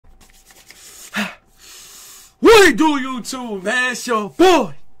They do YouTube, man. It's your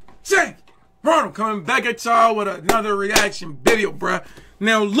boy, Jankyrondo, coming back at y'all with another reaction video, bruh.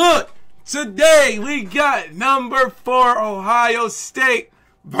 Now, look, today we got number 4 Ohio State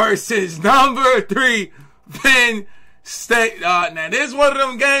versus number 3 Penn State. Now, this is one of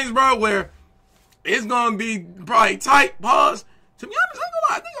them games, bro, where it's going to be probably tight. Pause. To be honest,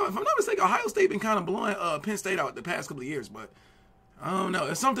 I think, if I'm not mistaken, Ohio State been kind of blowing Penn State out the past couple of years, but I don't know.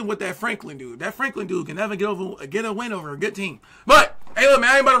 It's something with that Franklin dude. That Franklin dude can never get a win over a good team. But, hey, look,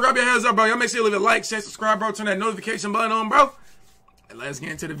 man, I ain't about to rub your heads up, bro. Y'all make sure you leave a like, share, subscribe, bro. Turn that notification button on, bro. And let's get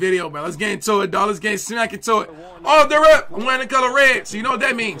into the video, bro. Let's get into it, dog. Let's get smack into it. Off the rip, I'm wearing the color red, so you know what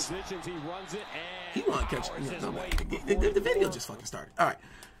that means. He want to catch it. The video just fucking started. All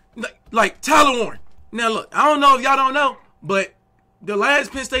right. Like, Tyler Warren. Now, look, I don't know if y'all don't know, but the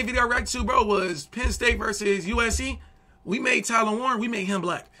last Penn State video I reacted to, bro, was Penn State versus USC. We made Tyler Warren, we made him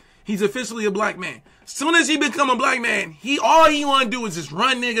black. He's officially a black man. As soon as he become a black man, all he want to do is just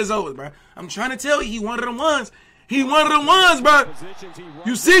run niggas over, bro. I'm trying to tell you, he one of them ones. He one of them ones, bro.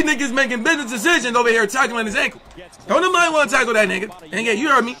 You see niggas making business decisions over here tackling his ankle. Don't nobody want to tackle that nigga. And yeah, you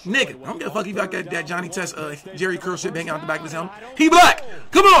heard me, nigga. I don't give a fuck if you got that Johnny Test, Jerry Curl shit hanging out the back of his helmet. He black.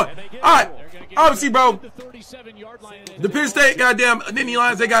 Come on. All right. Obviously, bro, the Penn State goddamn Nittany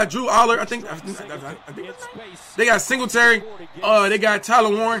Lions, they got Drew Aller. I think they got Singletary. They got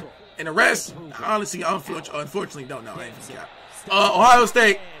Tyler Warren. And the rest, honestly, unfortunately, don't know. Ohio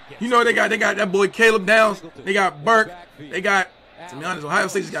State, you know, they got that boy Caleb Downs. They got Burke. They got, to be honest, Ohio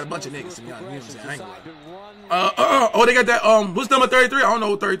State just got a bunch of niggas, to be honest. You know what I'm saying? I ain't gonna lie. They got that, what's number 33? I don't know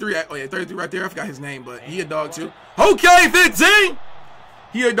what 33 at. Oh, yeah, 33 right there. I forgot his name, but he a dog, too. Okay, 15.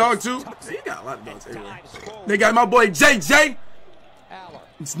 He a dog, too. He got a lot of dogs everywhere. They got my boy JJ.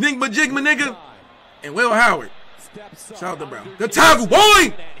 Snigma Jigma nigga. And Will Howard. Shout out to Brown. The tackle,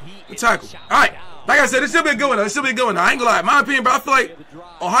 boy! The tackle. All right. Like I said, it should be a good one, though. It should be a good one. I ain't gonna lie. In my opinion, bro, I feel like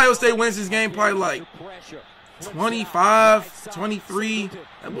Ohio State wins this game probably like 25, 23.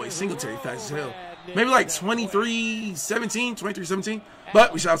 That boy Singletary fast as hell. Maybe like 23-17, 23-17.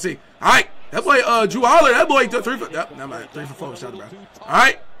 But we shall see. All right. That boy, Drew Aller, that boy took 3 for, yep, no, 3 for 4, shout out, bro. All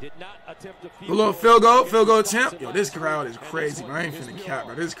right. A little field goal attempt. Yo, this crowd is crazy, bro. I ain't finna cap,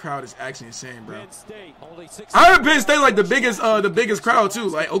 bro. This crowd is actually insane, bro. I heard Penn State like the biggest crowd, too.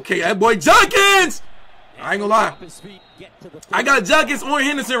 Like, okay, that boy Jenkins. I ain't gonna lie. I got Jenkins or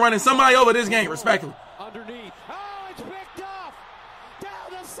Henderson running somebody over this game, respectfully. Underneath. Oh, it's picked off. Down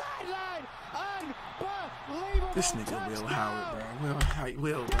the sideline. Unbelievable. This nigga Will Howard, bro.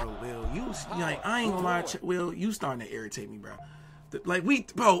 Will, you like, I ain't gonna lie, Will, you starting to irritate me, bro. Like, we've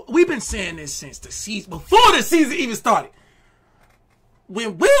been saying this since the season, before the season even started.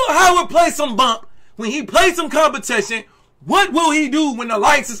 When Will Howard plays some bump, when he plays some competition, what will he do when the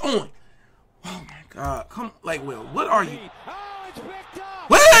lights is on? Oh my God, come, like, Will, what are you?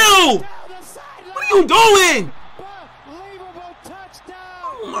 Will, what are you doing?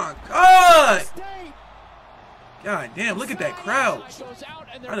 Oh my God. God damn, look at that crowd.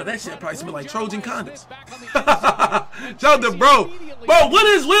 I know that shit probably smell like Trojan condoms. Shout out to bro. Bro, what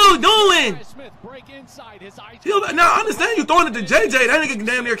is Will doing? Now, I understand you throwing it to JJ. That nigga can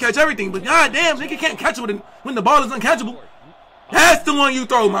damn near catch everything. But god damn, nigga can't catch it when the ball is uncatchable. That's the one you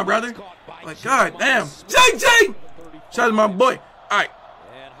throw, my brother. Like, god damn. JJ! Shout out to my boy. All right.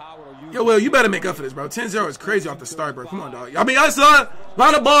 Yo, Will, you better make up for this, bro. 10-0 is crazy off the start, bro. Come on, dog. I mean, I saw a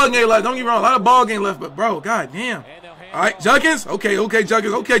lot of ball game left. Don't get me wrong. A lot of ball game left, but, bro, god damn. All right, Junkins. Okay,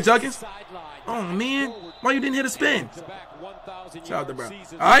 Junkins. Okay, Junkins. Oh, man. Why you didn't hit a spin? Shout out to bro.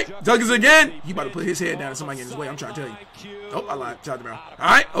 All right, Junkins again. He about to put his head down and somebody get in his way. I'm trying to tell you. Oh, I lied. Shout out to bro. All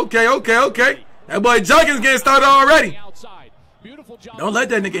right, okay. That boy Junkins getting started already. Don't let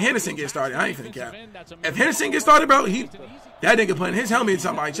that nigga Henderson get started. I ain't finna cap. If Henderson gets started, bro, that nigga putting his helmet in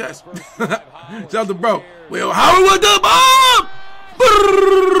somebody's chest. Shout out to bro. Will Howard with the bomb!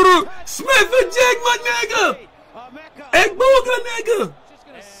 Smith and Jigma, nigga! Egg Booga, nigga!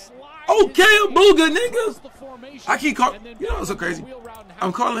 Okay, Booga, nigga! I keep calling, you know what's so crazy?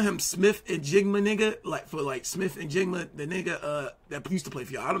 I'm calling him Smith and Jigma, nigga, like for like Smith and Jigma, the nigga that used to play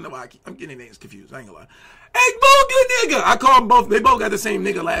for y'all. I don't know why I'm getting names confused. I ain't gonna lie. Egg Booga, nigga! I call them both. They both got the same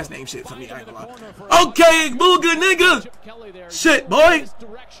nigga last name shit for me. I ain't gonna lie. Okay, Egg Booga, nigga! Shit, boy!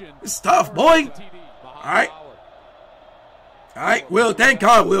 It's tough, boy! Alright. Alright, Will, thank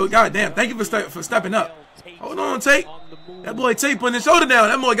God, Will. God damn, thank you for stepping up. Hold on, Tate. That boy Tate putting his shoulder down.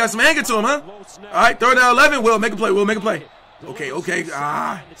 That boy got some anger to him, huh? All right, third down 11. Will make a play. Will make a play. Okay.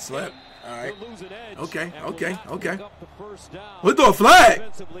 Ah, slept. All right. Okay. He threw a flag.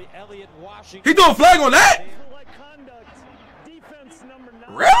 He threw a flag on that?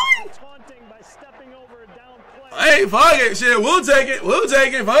 Really? Hey, fuck it. Shit, we'll take it. We'll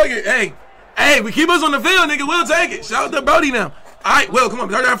take it. Fuck it. Hey, we keep us on the field, nigga. We'll take it. Shout out to Brody now. All right, Will, come on.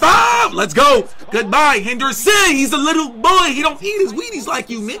 5. Let's go. Goodbye, Henderson. He's a little boy. He don't eat his Wheaties like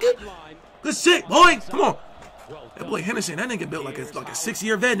you, nigga. Good shit, boy. Come on. That boy Henderson, that nigga built like a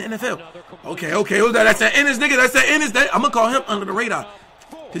 6-year vet in the NFL. Okay. Who's that? That's that Ennis nigga. That's that Ennis. I'm gonna call him under the radar.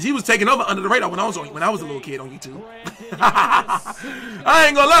 Cause he was taking over under the radar when I was a little kid on YouTube. I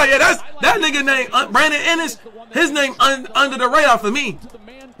ain't gonna lie, yeah, that nigga named Brandon Ennis. His name under the radar for me.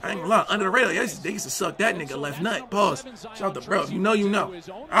 I ain't gonna lie, under the radar. They used to suck that nigga left nut. Pause. Shout out to bro. You know.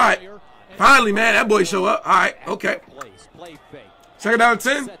 All right, finally, man, that boy show up. All right, okay. Second down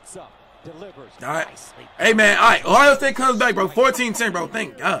 10. All right. Hey man, all right. Ohio State comes back, bro. 14-10, bro.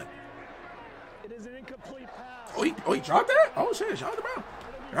 Thank God. Oh, he dropped that? Oh shit, shout out to bro.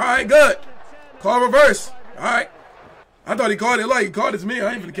 All right, good. Call reverse. All right. I thought he called it like he called it to me.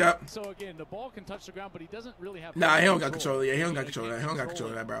 I ain't finna cap. So again, the ball can touch the ground, but he doesn't really have. Nah, he don't got control of that. He don't got control of that. He don't got control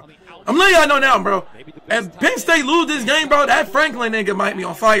of that, bro. I'm letting y'all know now, bro. If Penn State lose this game, bro, that Franklin nigga might be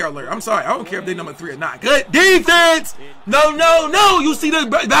on fire alert. I'm sorry. I don't care if they number 3 or not. Good defense. No. You see the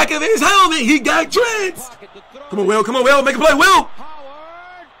back of his helmet. He got dreads. Come on, Will. Make a play, Will.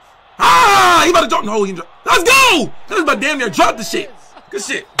 Ah, he about to drop. No, he dropped. Let's go. That was about damn near drop the shit. Good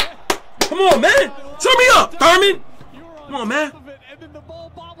shit. Come on, man. Turn me up, Thurman. Come on, man.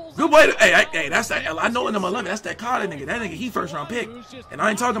 Good way to. Hey, that's that. I know in number 11. That's that Carter nigga. That nigga, he first round pick. And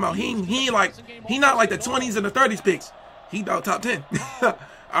I ain't talking about he not like the 20s and the 30s picks. He about top 10. All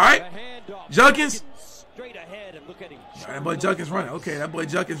right, Junkins. That boy Junkins running. Okay, that boy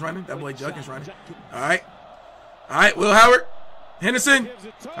Junkins running. All right, Will Howard. Henderson.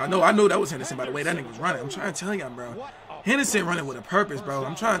 I know that was Henderson, by the way. That nigga was running. I'm trying to tell you, bro. Henderson running with a purpose, bro.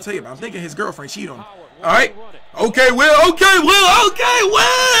 I'm trying to tell you, bro. I'm thinking his girlfriend cheated on him. All right. Okay, Will.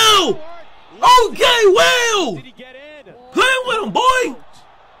 Play with him, boy.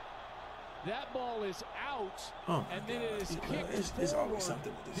 That ball is out. Oh, and then it is kicked. There's always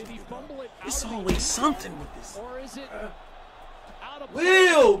something with this. Did he fumble it? It's always something with this. Or is it out of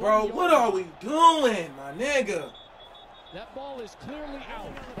Will, bro, what are we doing, my nigga? That ball is clearly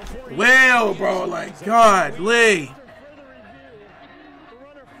out. Well, bro, like, godly.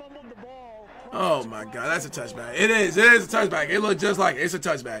 Oh, my God. That's a touchback. It is a touchback. It looks just like it's a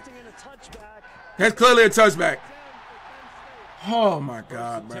touchback. That's clearly a touchback. Oh, my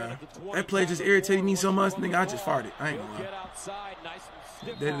God, bro. That play just irritated me so much, nigga, I just farted. I ain't gonna lie.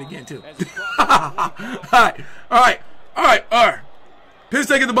 Did it again, too. All right. Penn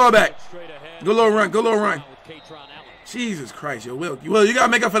State get the ball back. Good little run. Jesus Christ, yo, Will, you gotta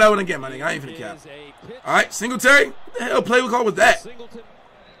make up for that one again, my nigga. I ain't finna cap. All right, Singletary. What the hell play we call was that?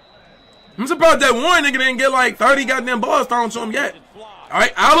 I'm surprised that Warren nigga didn't get like 30 goddamn balls thrown to him yet. All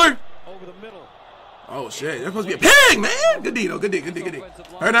right, Aller. Oh shit, that's supposed to be a pig, man. Good D though, good D.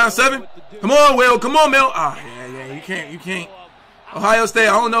 Third down 7. Come on, Will. Come on, Mel. Ah, yeah. You can't. Ohio State.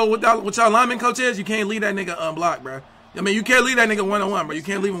 I don't know what y'all lineman coach is. You can't leave that nigga unblocked, bro. I mean, you can't leave that nigga one-on-one, bro. You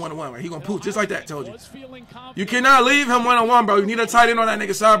can't leave him one-on-one, bro. He gonna poof just like that, told you. You cannot leave him one-on-one, bro. You need a tight end on that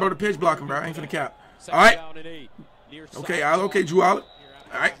nigga side, bro, to pitch block him, bro. I ain't finna cap. All right. Okay, Drew Aller.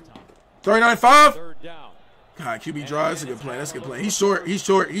 All right. 39-5. God, QB draw. That's a good play. He's short. He is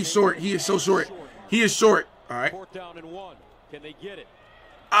so short. He is short. All right.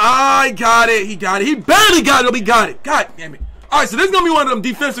 I got it. He got it. He barely got it, but he got it. God damn it. All right, so this is going to be one of them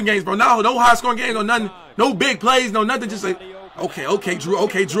defensive games, bro. No high-scoring games, no nothing. No big plays, no nothing. Just like, okay, Drew.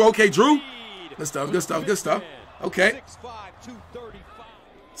 Good stuff. Okay.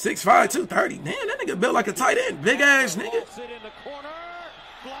 6'5", 230. Damn, that nigga built like a tight end. Big-ass nigga.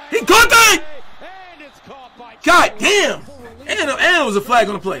 He caught that! God damn! And it was a flag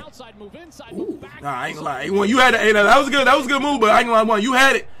on the play. Ooh. Nah, I ain't gonna lie. You had it. That was good. That was a good move, but I ain't gonna lie. You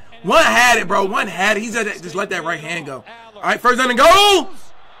had it. One had it, bro. He's at that. Just let that right hand go. All right, first down and goal.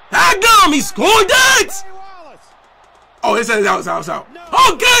 He scored that. Oh, it says out.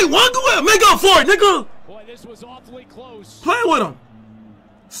 Okay, one go. Make up for it, nigga. Boy, this was awfully close. Play with him.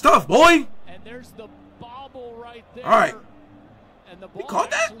 Stuff, boy. And there's the bobble right there. All right. And the He ball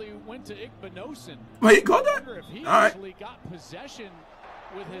caught that? actually went to Igbinosun. Wait, he caught that? If he All right. actually got possession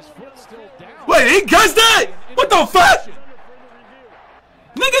with his foot still down. Wait, he catch that? What the fuck?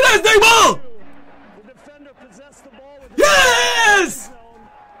 Nigga, that's their ball. Yes.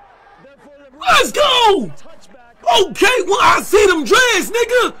 Let's go. Okay, well, I see them dreads,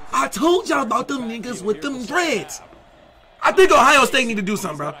 nigga. I told y'all about them niggas with them dreads. I think Ohio State need to do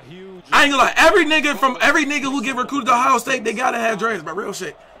something, bro. I ain't gonna lie. Every nigga who get recruited to Ohio State, they gotta have dreads, bro. Real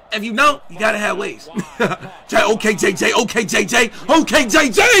shit. If you don't, you gotta have ways. Okay, JJ. Okay, JJ. Okay,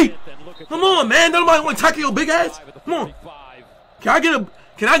 JJ. Come on, man. Nobody want to tackle your big ass. Come on.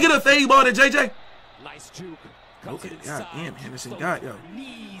 Can I get a fade ball to JJ? Okay, god damn, Henderson. God, yo.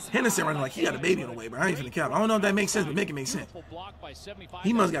 Henderson running like he got a baby on the way, bro. I ain't finna count. I don't know if that makes sense, but make it make sense.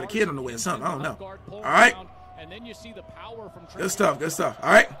 He must got a kid on the way or something. I don't know. All right. Good stuff. Good stuff.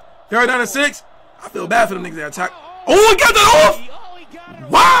 All right. 3rd down and 6. I feel bad for them niggas that attack. Oh, he got that off.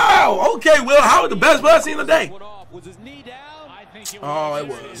 Wow. Okay, Will Howard, the best blood scene of the day. Oh, it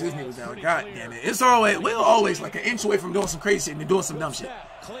was. His knee was down. God damn it. It's always, Will always like an inch away from doing some crazy shit and doing some dumb shit.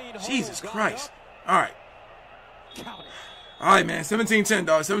 Jesus Christ. All right. All right, man. 17-10,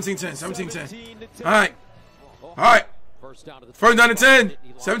 dog. 17-10. 17-10. All right. All right. 1st down and 10.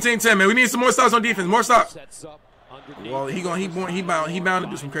 17-10, man. We need some more stops on defense. More stops. Well, he bound to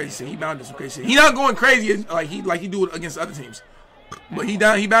do some crazy shit. He bound to do some crazy shit. He not going crazy like he do it against other teams. But he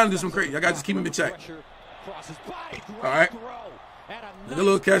bound to do some crazy. I gotta just keep him in check. All right. Good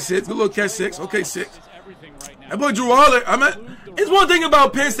little catch 6. Good little catch 6. Okay, 6. That boy Drew Waller. I mean, it's one thing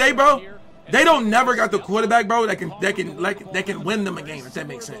about Penn State, bro. They don't never got the quarterback, bro, that can win them a game, if that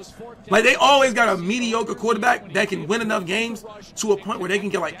makes sense. Like, they always got a mediocre quarterback that can win enough games to a point where they can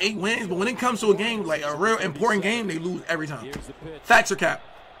get like 8 wins. But when it comes to a game, like a real important game, they lose every time. Facts or cap.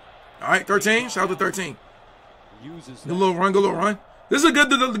 All right, 13. Shout out to 13. Good little run. Good little run. This is a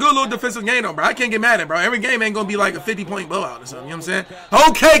good little defensive game, though, bro. I can't get mad at it, bro. Every game ain't going to be like a 50-point blowout or something. You know what I'm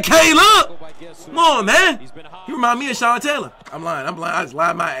saying? Okay, Caleb. Come on, man. You remind me of Sean Taylor. I'm lying. I just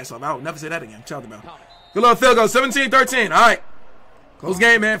lied my ass off. I will never say that again. Shout out about. Good little field goal. 17-13. All right. Close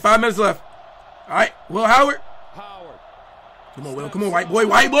game, man. 5 minutes left. All right. Will Howard. Come on, Will. Come on, white boy.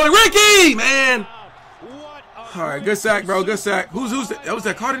 White boy. Ricky, man. All right. Good sack, bro. Good sack. Who's that? That was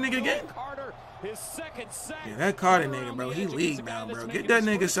that Carter nigga again? Yeah, that Carter nigga, bro, he league now, bro. Get that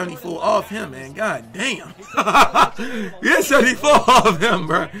nigga 74 off him, man. God damn. Get 74 off him,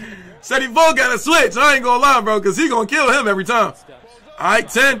 bro. 74 got to switch. I ain't gonna lie, bro, because he gonna kill him every time. All right,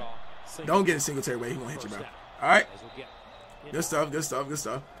 10. Don't get a Singletary way. He gonna hit you, bro. All right. Good stuff, good stuff, good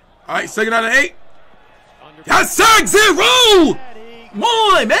stuff. All right, 2nd down and 8. That's sack 0. Come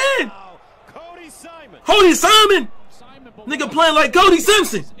on, man. Cody Simon. Nigga playing like Cody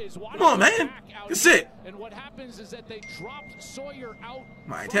Simpson. Come on, man. Good shit. And what happens is that they dropped Sawyer out.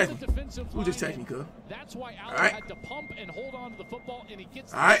 My attack me. Who just attacked me, cuz? That's why Allen had to pump and hold on to the football, and he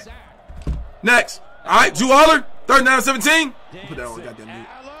gets the sack. Next. All right, Drew Waller. 3rd down 17. Put that on goddamn mute.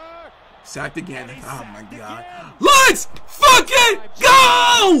 Sacked again. Oh my God. Let's fucking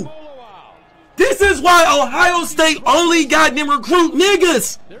go! This is why Ohio State only got them recruit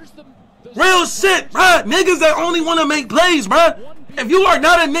niggas. Real shit, bruh. Niggas that only want to make plays, bruh. If you are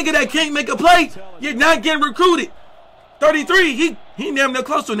not a nigga that can't make a play, you're not getting recruited. 33, he damn near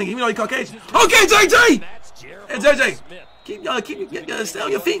close to a nigga, even though he Caucasian. Okay, JJ! Hey, JJ, stay on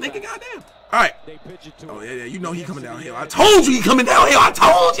your feet, nigga, goddamn. All right. Oh, yeah, you know he coming downhill. I told you he coming downhill. I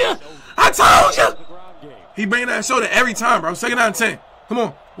told you. He bringing that shoulder every time, bro. 2nd down and 10. Come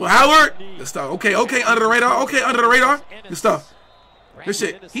on. Well, Howard. Good stuff. Okay, under the radar. Okay, under the radar. Good stuff. Good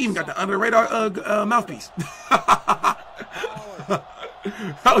shit. He even got the under the radar mouthpiece.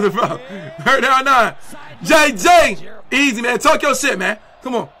 That was a problem. 3rd down 9. JJ. Easy, man. Talk your shit, man.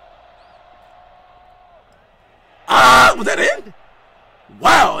 Come on. Was that it?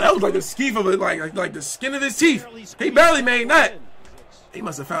 Wow, that was like the skin of it, like the skin of his teeth. He barely made that. He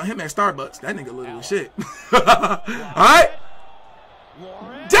must have found him at Starbucks. That nigga little as shit. All right.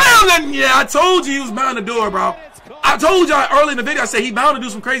 Damn that. Yeah, I told you he was bound to do it, bro. I told y'all early in the video. I said he bound to do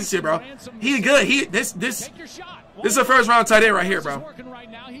some crazy shit, bro. He good. This is a 1st round tight end right here, bro.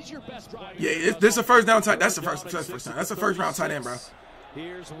 Yeah, this is a 1st down tight. That's the first time. That's a 1st round tight end, bro.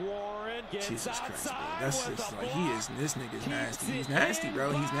 Jesus Christ, bro. That's just like this nigga's nasty. He's nasty,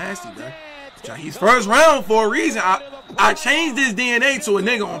 bro. He's nasty, bro. He's 1st round for a reason. I changed his DNA to a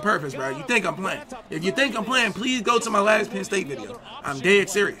nigga on purpose, bro. You think I'm playing? If you think I'm playing, please go to my last Penn State video. I'm dead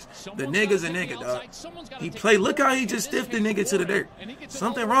serious. The nigga's a nigga, dog. He played. Look how he just stiffed the nigga to the dirt.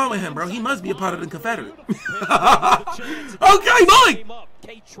 Something wrong with him, bro. He must be a part of the Confederate. Okay, boy. All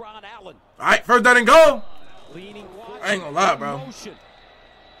right, 1st down and goal. I ain't gonna lie, bro.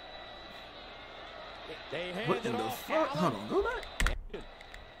 What in the fuck? Hold on, go back.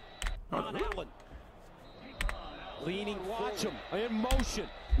 Leaning, watch him in motion.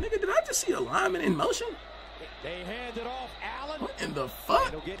 Nigga, did I just see a lineman in motion? They hand it off, Allen. What in the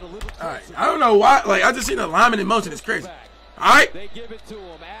fuck? All right, I don't know why. Like, I just seen a lineman in motion. It's crazy. All right. They give it to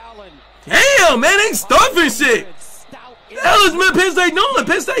him, Allen. Damn, man, they stuffing shit. The hell is Penn State doing?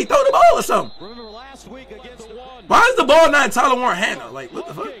 Penn State throw the ball or something. Why is the ball not in Tyler Warren hand though? Like, what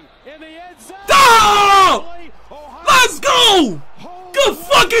the fuck? Oh! Let's go! Good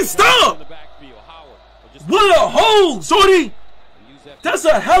fucking stop! What a hole, shorty! That's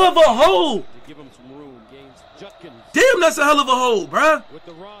a hell of a hole! Damn, that's a hell of a hole, bruh.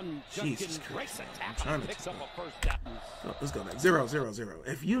 Jesus Christ. I'm trying to... Oh, let's go back. 0-0-0.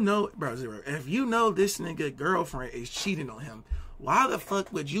 If you know, bro, 0. If you know this nigga girlfriend is cheating on him, why the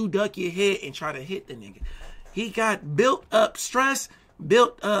fuck would you duck your head and try to hit the nigga? He got built up stress,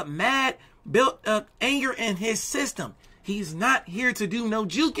 built up mad, built up anger in his system. He's not here to do no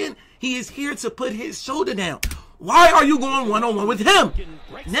juking. He is here to put his shoulder down. Why are you going one-on-one with him?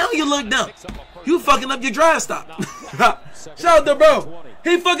 Now you look dumb. You fucking up your drive stop. Shout out to bro.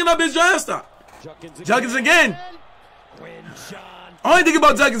 He fucking up his drive stop. Juggins again. Only thing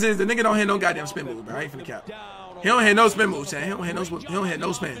about Juggins is the nigga don't hit no goddamn spin move, bro. I ain't finna cap. He don't hit no spin moves, man. He don't hit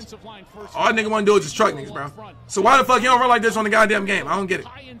no spins. All that nigga wanna do is just truck niggas, bro. So why the fuck he don't run like this on the goddamn game? I don't get it.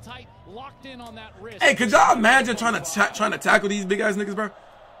 Hey, could y'all imagine trying to tackle these big ass niggas, bro?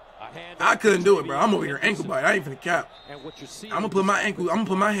 I couldn't do it, bro. I'm over here ankle bite. I ain't finna cap. I'm gonna put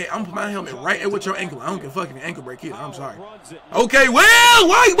my helmet right at with your ankle. I don't give a fuck if your ankle break either. I'm sorry. Okay, well,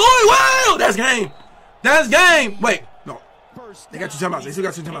 white boy, well, that's game. That's game. Wait, no. They got 2 timeouts. They still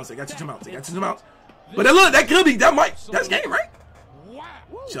got 2 timeouts. They got 2 timeouts. They got 2 timeouts. But then look, that could be, that's game, right?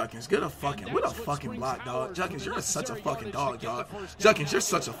 Juckins, what a fucking block, dog. Juckins, you're such a fucking dog, dog. Juckins, you're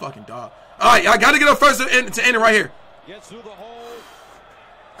such a fucking dog. All right, I got to get up first to end it right here.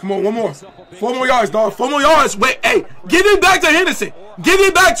 Come on, one more. 4 more yards, dog. 4 more yards. Wait, hey, give it back to Henderson. Give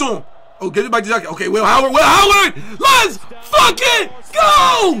it back to him. Oh, give it back to Juckins. Okay, Will Howard. Let's fucking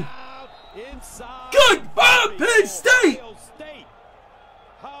go. Goodbye, Penn State.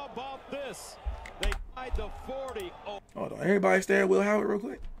 How about this? They tied the 40. Hold on, everybody stay at Will Howard real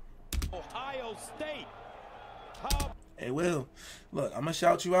quick. Ohio State. Hey, Will, look, I'm gonna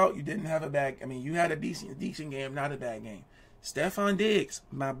shout you out. You didn't have a bad. I mean, you had a decent game, not a bad game. Stephon Diggs,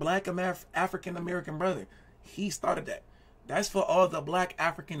 my black African American brother, he started that. That's for all the black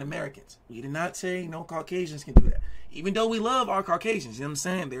African Americans. We did not say no Caucasians can do that. Even though we love our Caucasians, you know what I'm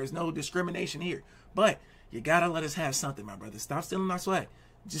saying? There's no discrimination here. But you gotta let us have something, my brother. Stop stealing our swag.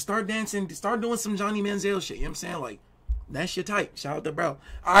 Just start dancing. Start doing some Johnny Manziel shit. You know what I'm saying? Like, that's your type. Shout out to bro.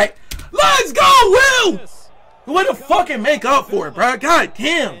 All right, let's go, Will. What the fucking make up for it, bro? God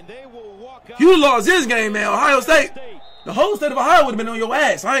damn. You lost this game, man. Ohio State. The whole state of Ohio would have been on your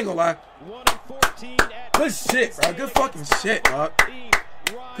ass. I ain't gonna lie. Good shit, bro. Good fucking shit, dog.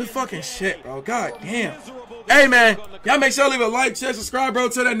 Good fucking shit, bro. God damn. Hey, man. Y'all make sure to leave a like, share, subscribe, bro.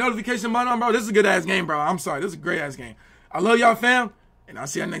 Turn that notification button on, bro. This is a good ass game, bro. I'm sorry. This is a great ass game. I love y'all, fam. And I'll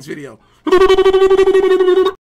see you in the next video.